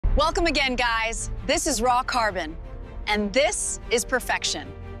Welcome again, guys. This is raw carbon, and this is perfection.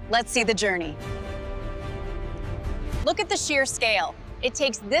 Let's see the journey. Look at the sheer scale. It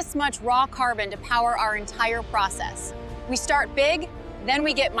takes this much raw carbon to power our entire process. We start big, then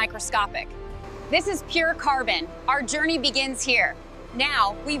we get microscopic. This is pure carbon. Our journey begins here.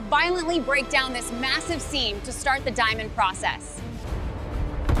 Now, we violently break down this massive seam to start the diamond process.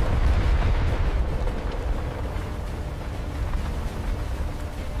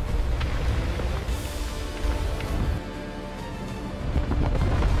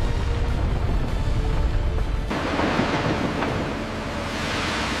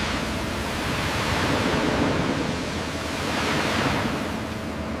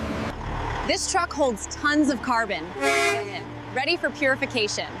 This truck holds tons of carbon, ready for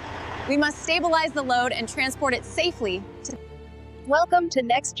purification. We must stabilize the load and transport it safely to... Welcome to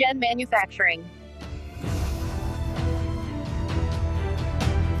NEXTGEN Manufacturing.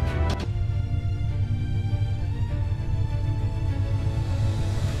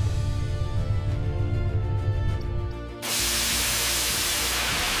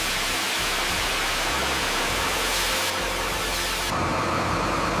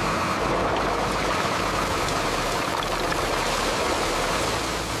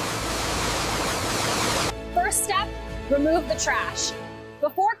 First step, remove the trash.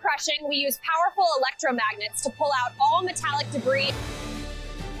 Before crushing, we use powerful electromagnets to pull out all metallic debris.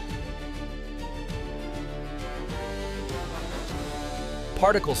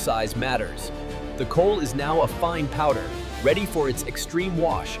 Particle size matters. The coal is now a fine powder, ready for its extreme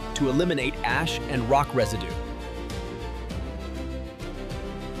wash to eliminate ash and rock residue.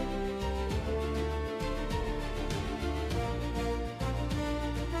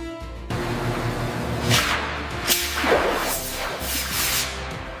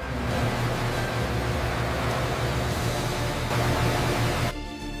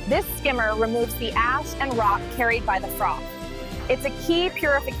 This skimmer removes the ash and rock carried by the froth. It's a key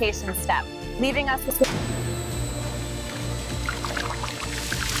purification step, leaving us with...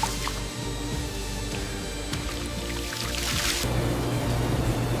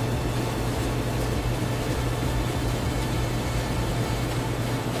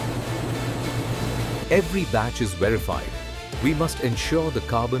 Every batch is verified. We must ensure the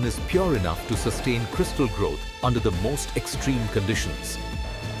carbon is pure enough to sustain crystal growth under the most extreme conditions.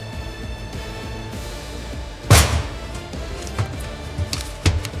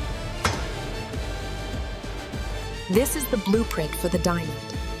 This is the blueprint for the diamond.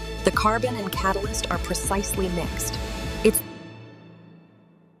 The carbon and catalyst are precisely mixed.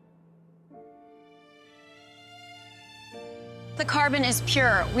 The carbon is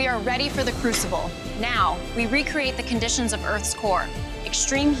pure. We are ready for the crucible. Now, we recreate the conditions of Earth's core.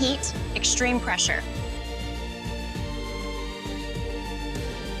 Extreme heat, extreme pressure.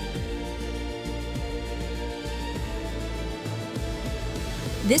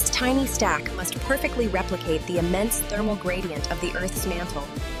 This tiny stack must perfectly replicate the immense thermal gradient of the Earth's mantle,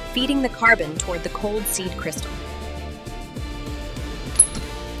 feeding the carbon toward the cold seed crystal.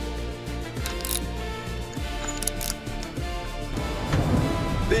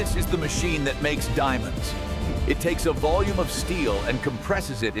 This is the machine that makes diamonds. It takes a volume of steel and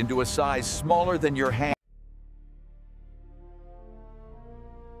compresses it into a size smaller than your hand.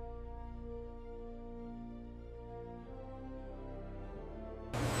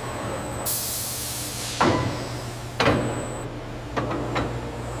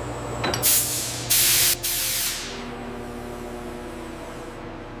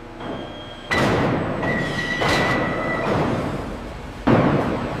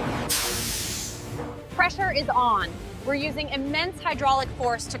 Pressure is on. We're using immense hydraulic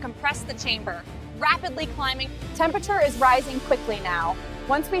force to compress the chamber, rapidly climbing. Temperature is rising quickly now.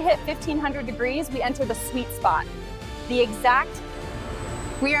 Once we hit 1500 degrees, we enter the sweet spot. We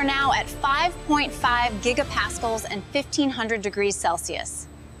are now at 5.5 gigapascals and 1500 degrees Celsius.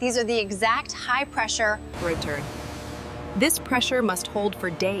 These are the exact high pressure Return. This pressure must hold for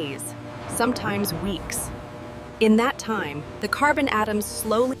days, sometimes weeks. In that time, the carbon atoms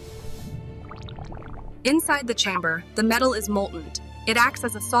slowly... Inside the chamber, the metal is molten. It acts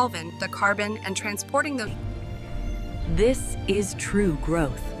as a solvent, the carbon, and transporting the... This is true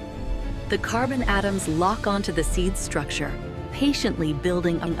growth. The carbon atoms lock onto the seed structure, patiently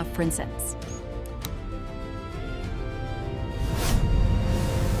building a efflorescence.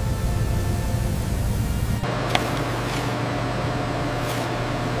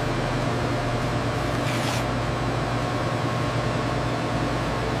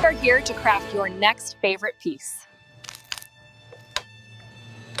 We're here to craft your next favorite piece.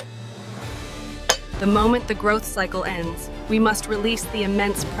 The moment the growth cycle ends, we must release the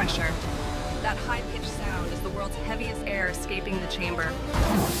immense pressure. That high-pitched sound is the world's heaviest air escaping the chamber.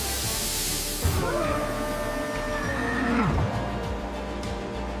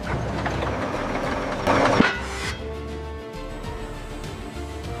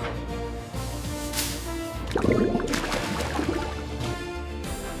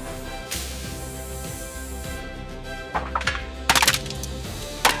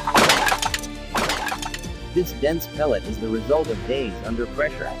 This dense pellet is the result of days under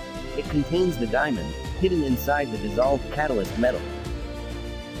pressure. It contains the diamond, hidden inside the dissolved catalyst metal.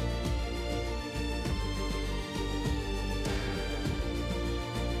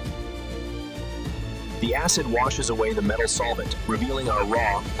 The acid washes away the metal solvent, revealing our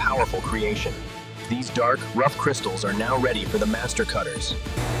raw, powerful creation. These dark, rough crystals are now ready for the master cutters.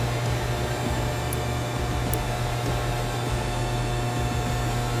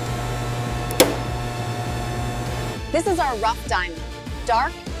 This is our rough diamond,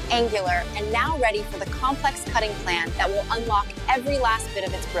 dark, angular, and now ready for the complex cutting plan that will unlock every last bit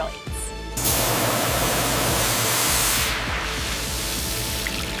of its brilliance.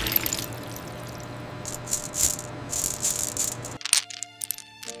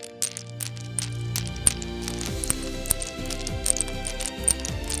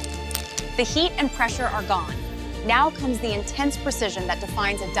 The heat and pressure are gone. Now comes the intense precision that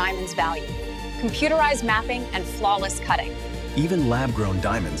defines a diamond's value. Computerized mapping and flawless cutting. Even lab-grown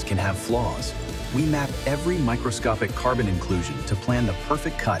diamonds can have flaws. We map every microscopic carbon inclusion to plan the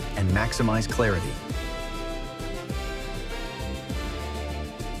perfect cut and maximize clarity.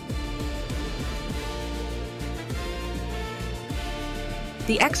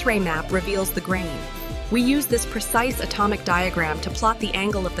 The X-ray map reveals the grain. We use this precise atomic diagram to plot the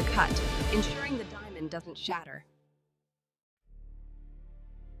angle of the cut, ensuring the diamond doesn't shatter.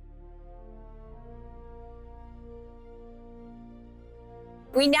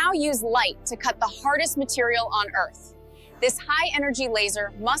 We now use light to cut the hardest material on Earth. This high-energy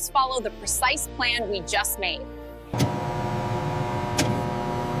laser must follow the precise plan we just made.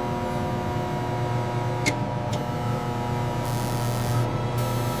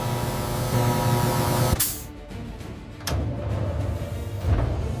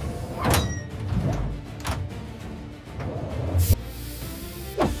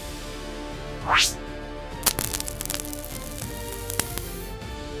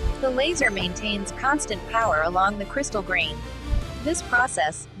 The laser maintains constant power along the crystal grain. This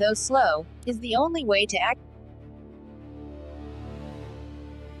process, though slow, is the only way to act.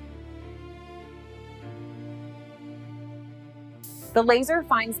 The laser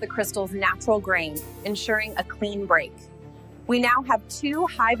finds the crystal's natural grain, ensuring a clean break. We now have 2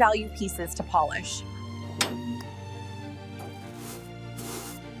 high-value pieces to polish.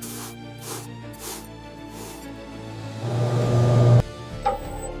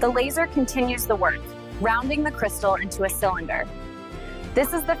 The laser continues the work, rounding the crystal into a cylinder.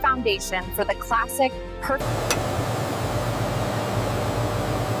 This is the foundation for the classic, perfect.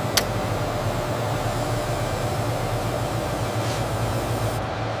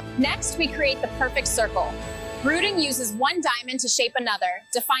 Next, we create the perfect circle. Rooting uses one diamond to shape another,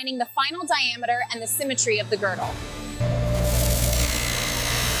 defining the final diameter and the symmetry of the girdle.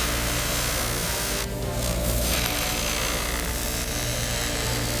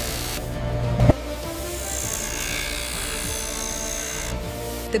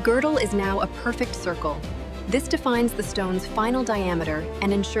 The girdle is now a perfect circle. This defines the stone's final diameter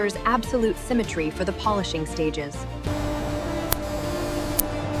and ensures absolute symmetry for the polishing stages.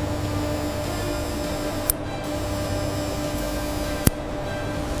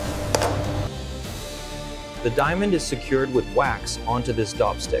 The diamond is secured with wax onto this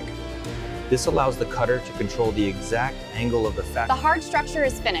dopstick. This allows the cutter to control the exact angle of the The hard structure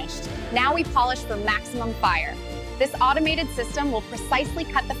is finished. Now we polish for maximum fire. This automated system will precisely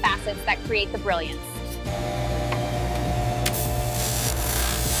cut the facets that create the brilliance.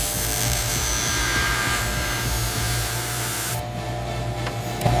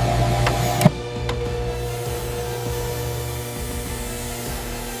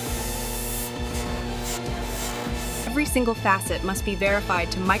 Every single facet must be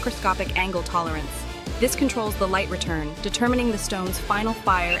verified to microscopic angle tolerance. This controls the light return, determining the stone's final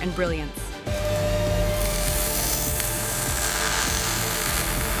fire and brilliance.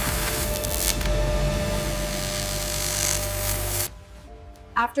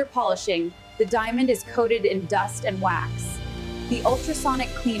 After polishing, the diamond is coated in dust and wax. The ultrasonic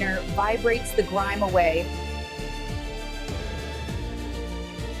cleaner vibrates the grime away.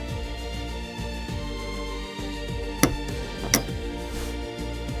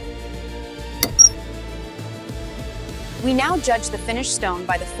 We now judge the finished stone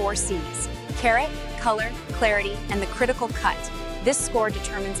by the 4 C's: carat, color, clarity, and the critical cut. This score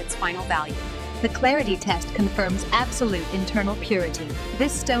determines its final value. The clarity test confirms absolute internal purity.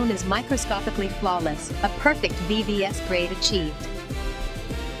 This stone is microscopically flawless, a perfect VVS grade achieved.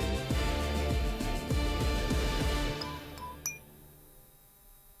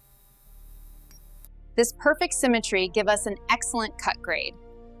 This perfect symmetry gives us an excellent cut grade.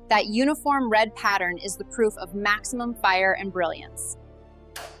 That uniform red pattern is the proof of maximum fire and brilliance.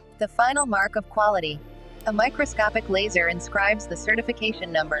 The final mark of quality. A microscopic laser inscribes the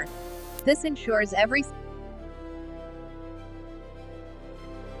certification number. This ensures every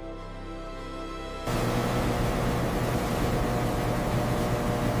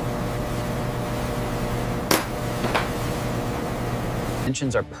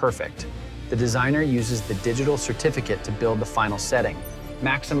dimensions are perfect. The designer uses the digital certificate to build the final setting,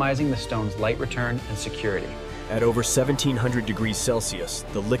 maximizing the stone's light return and security. At over 1700 degrees Celsius,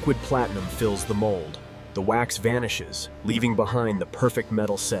 the liquid platinum fills the mold. The wax vanishes, leaving behind the perfect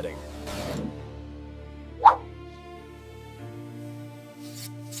metal setting.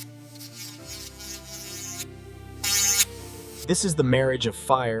 This is the marriage of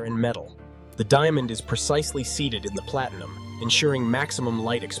fire and metal. The diamond is precisely seated in the platinum, ensuring maximum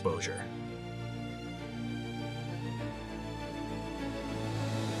light exposure.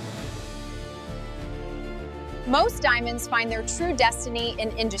 Most diamonds find their true destiny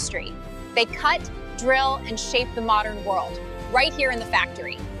in industry. They cut, drill, and shape the modern world, right here in the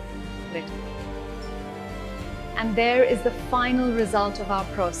factory. And there is the final result of our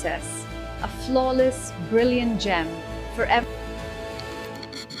process, a flawless, brilliant gem, forever.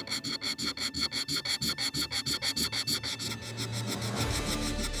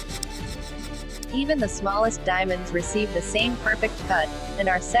 Even the smallest diamonds receive the same perfect cut and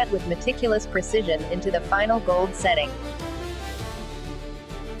are set with meticulous precision into the final gold setting.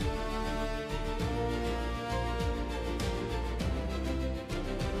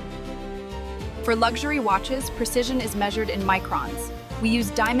 For luxury watches, precision is measured in microns. We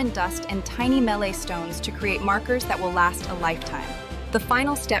use diamond dust and tiny melee stones to create markers that will last a lifetime. The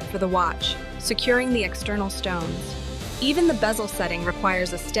final step for the watch, securing the external stones. Even the bezel setting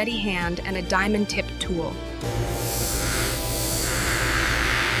requires a steady hand and a diamond-tipped tool.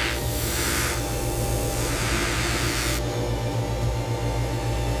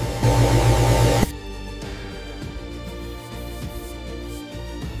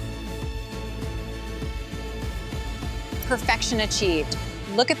 Perfection achieved.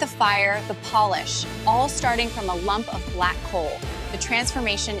 Look at the fire, the polish, all starting from a lump of black coal. The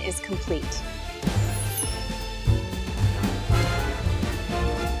transformation is complete.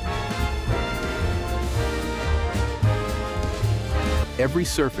 Every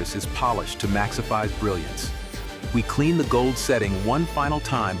surface is polished to maximize brilliance. We clean the gold setting one final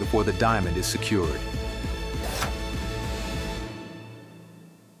time before the diamond is secured.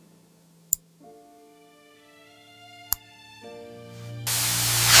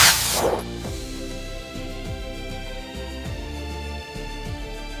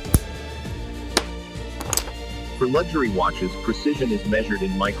 For luxury watches, precision is measured in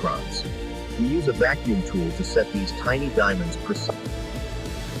microns. We use a vacuum tool to set these tiny diamonds precisely.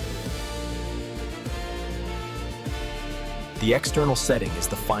 The external setting is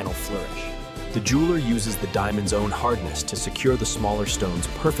the final flourish. The jeweler uses the diamond's own hardness to secure the smaller stones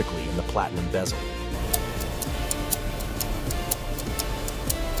perfectly in the platinum bezel.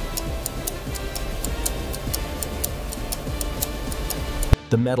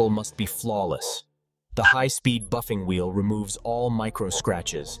 The metal must be flawless. The high-speed buffing wheel removes all micro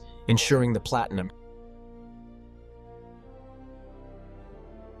scratches, ensuring the platinum.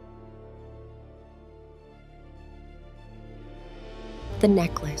 The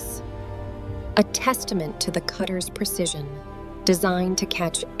necklace, a testament to the cutter's precision, designed to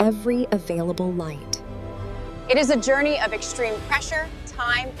catch every available light. It is a journey of extreme pressure,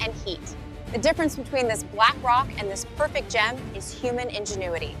 time, and heat. The difference between this black rock and this perfect gem is human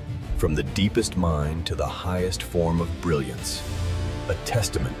ingenuity. From the deepest mine to the highest form of brilliance, a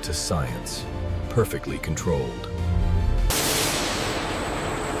testament to science, perfectly controlled.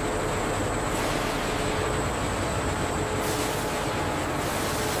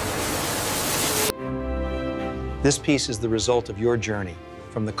 This piece is the result of your journey,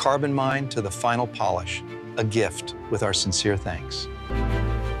 from the carbon mine to the final polish, a gift with our sincere thanks.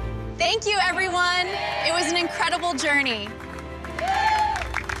 Thank you, everyone. It was an incredible journey.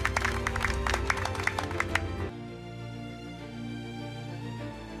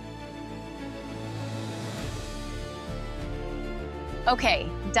 Okay,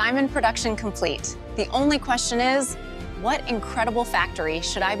 diamond production complete. The only question is, What incredible factory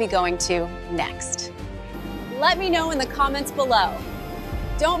should I be going to next? Let me know in the comments below.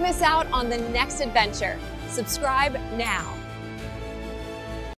 Don't miss out on the next adventure. Subscribe now.